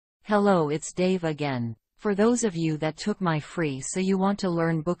Hello, it's Dave again. For those of you that took my free So You Want to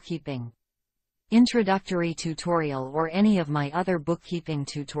Learn Bookkeeping introductory tutorial or any of my other bookkeeping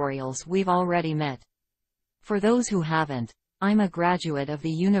tutorials, we've already met. For those who haven't, I'm a graduate of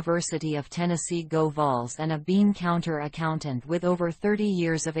the University of Tennessee Go Vols and a bean counter accountant with over 30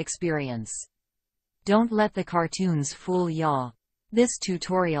 years of experience. Don't let the cartoons fool ya. This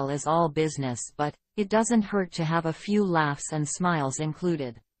tutorial is all business, but it doesn't hurt to have a few laughs and smiles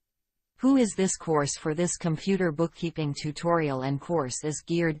included. Who is this course for? This computer bookkeeping tutorial and course is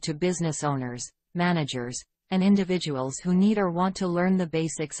geared to business owners, managers, and individuals who need or want to learn the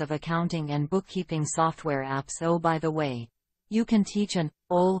basics of accounting and bookkeeping software apps. Oh, by the way, you can teach an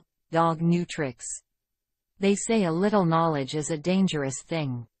old dog new tricks. They say a little knowledge is a dangerous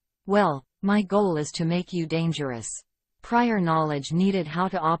thing. Well, my goal is to make you dangerous. Prior knowledge needed: how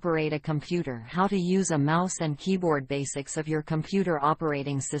to operate a computer, how to use a mouse and keyboard, basics of your computer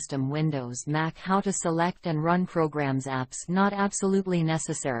operating system Windows, Mac, how to select and run programs. Apps not absolutely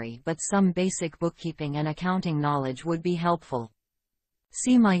necessary, but some basic bookkeeping and accounting knowledge would be helpful.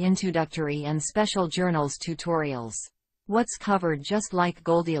 See my introductory and special journals tutorials. What's covered? Just like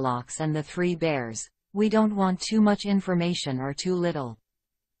Goldilocks and the Three Bears, we don't want too much information or too little.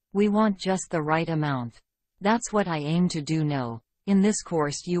 We want just the right amount. That's what I aim to do. No, in this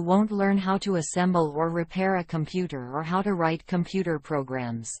course you won't learn how to assemble or repair a computer or how to write computer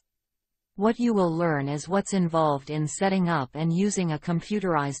programs. What you will learn is what's involved in setting up and using a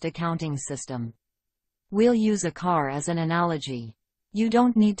computerized accounting system. We'll use a car as an analogy. You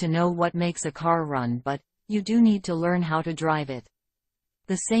don't need to know what makes a car run, but you do need to learn how to drive it.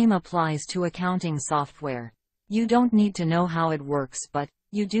 The same applies to accounting software. You don't need to know how it works, but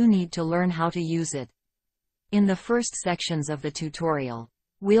you do need to learn how to use it. In the first sections of the tutorial,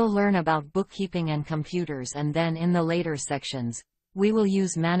 we'll learn about bookkeeping and computers, and then in the later sections, we will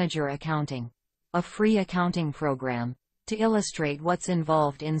use Manager Accounting, a free accounting program, to illustrate what's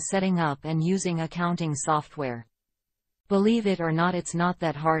involved in setting up and using accounting software. Believe it or not, it's not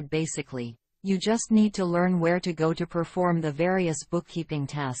that hard. Basically, you just need to learn where to go to perform the various bookkeeping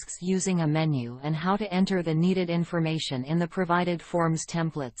tasks using a menu and how to enter the needed information in the provided forms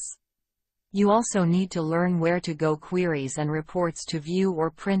templates. You also need to learn where to go queries and reports to view or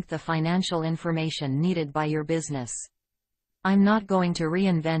print the financial information needed by your business. I'm not going to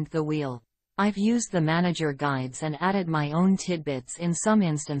reinvent the wheel. I've used the manager guides and added my own tidbits in some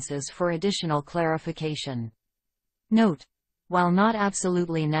instances for additional clarification. Note: while not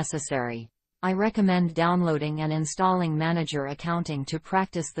absolutely necessary, I recommend downloading and installing Manager Accounting to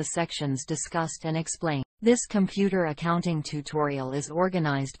practice the sections discussed and explained. This computer accounting tutorial is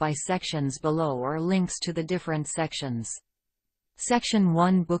organized by sections below or links to the different sections. Section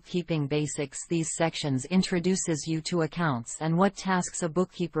 1, Bookkeeping Basics. These sections introduces you to accounts and what tasks a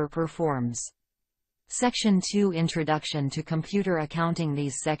bookkeeper performs. Section 2, Introduction to Computer Accounting.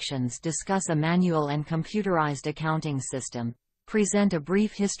 These sections discuss a manual and computerized accounting system, present a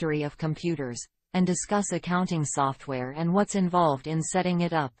brief history of computers, and discuss accounting software and what's involved in setting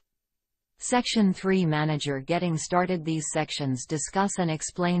it up. Section 3, Manager Getting Started. These sections discuss and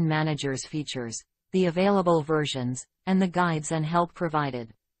explain Manager's features, the available versions, and the guides and help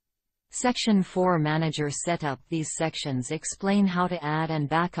provided. Section 4, Manager Setup. These sections explain how to add and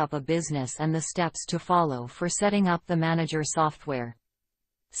back up a business and the steps to follow for setting up the Manager software.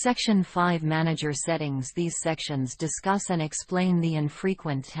 Section 5, Manager Settings. These sections discuss and explain the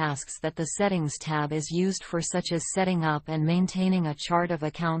infrequent tasks that the Settings tab is used for, such as setting up and maintaining a chart of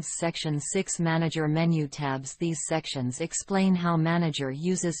accounts. Section 6, Manager Menu Tabs. These sections explain how Manager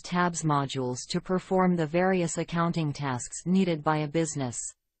uses tabs modules to perform the various accounting tasks needed by a business.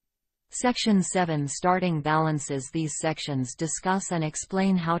 Section 7, Starting Balances. These sections discuss and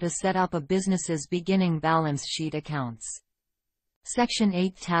explain how to set up a business's beginning balance sheet accounts. Section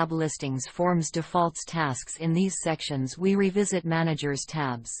 8, Tab Listings, Forms, Defaults, Tasks. In these sections we revisit Manager's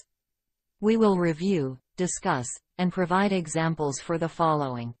tabs. We will review, discuss, and provide examples for the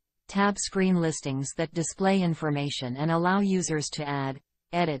following. Tab screen listings that display information and allow users to add,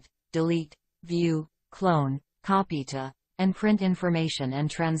 edit, delete, view, clone, copy to, and print information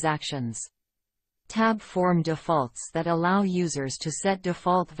and transactions. Tab form defaults that allow users to set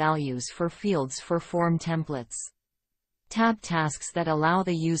default values for fields for form templates. Tab tasks that allow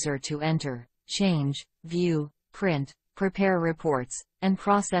the user to enter, change, view, print, prepare reports, and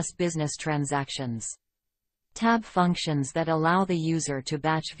process business transactions. Tab functions that allow the user to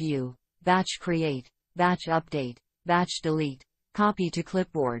batch view, batch create, batch update, batch delete, copy to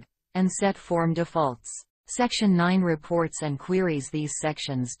clipboard, and set form defaults. Section 9 Reports and Queries. These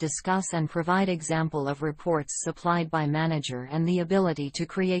sections discuss and provide example of reports supplied by manager and the ability to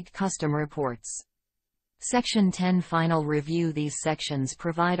create custom reports. Section 10 Final Review. These sections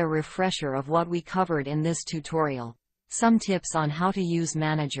provide a refresher of what we covered in this tutorial, some tips on how to use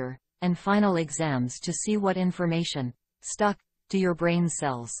manager, and final exams to see what information stuck to your brain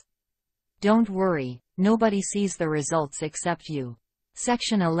cells. Don't worry, nobody sees the results except you.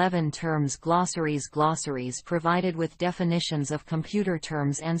 Section 11 Terms. Glossaries. Glossaries provided with definitions of computer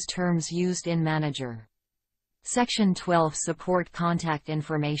terms and terms used in manager. Section 12 Support. Contact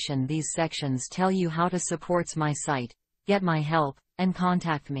information. These sections tell you how to support my site, get my help, and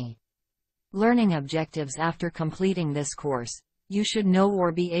contact me. Learning objectives. After completing this course, you should know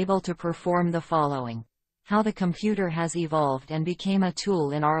or be able to perform the following: how the computer has evolved and became a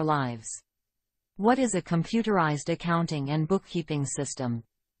tool in our lives. What is a computerized accounting and bookkeeping system?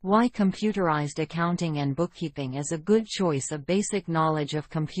 Why computerized accounting and bookkeeping is a good choice. Of basic knowledge of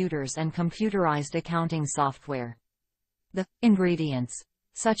computers and computerized accounting software. The ingredients,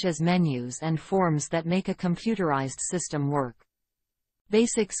 such as menus and forms that make a computerized system work.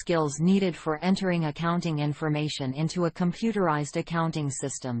 Basic skills needed for entering accounting information into a computerized accounting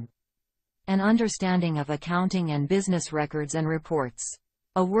system. An understanding of accounting and business records and reports.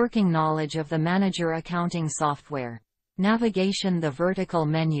 A working knowledge of the manager accounting software. Navigation. The vertical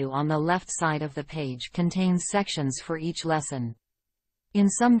menu on the left side of the page contains sections for each lesson. In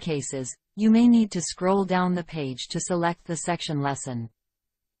some cases, you may need to scroll down the page to select the section lesson.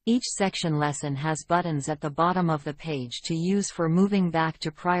 Each section lesson has buttons at the bottom of the page to use for moving back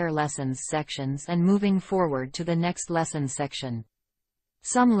to prior lessons sections and moving forward to the next lesson section.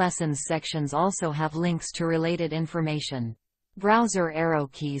 Some lessons sections also have links to related information. Browser arrow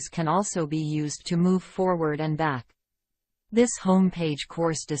keys can also be used to move forward and back. This home page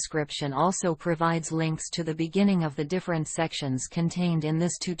course description also provides links to the beginning of the different sections contained in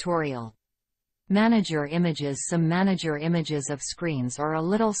this tutorial. Manager images. Some manager images of screens are a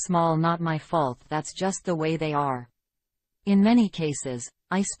little small. Not my fault, that's just the way they are. In many cases,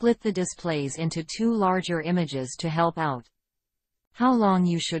 I split the displays into two larger images to help out. How long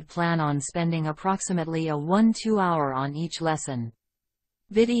you should plan on spending? Approximately a 1–2 hour on each lesson.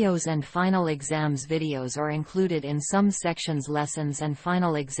 Videos and final exams. Videos are included in some sections. Lessons and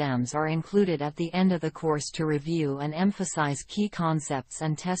final exams are included at the end of the course to review and emphasize key concepts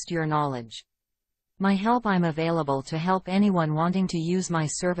and test your knowledge. My help. I'm available to help anyone wanting to use my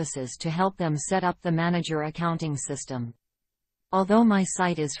services to help them set up the manager accounting system. Although my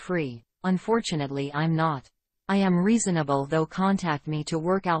site is free, unfortunately I'm not. I am reasonable though. Contact me to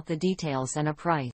work out the details and a price.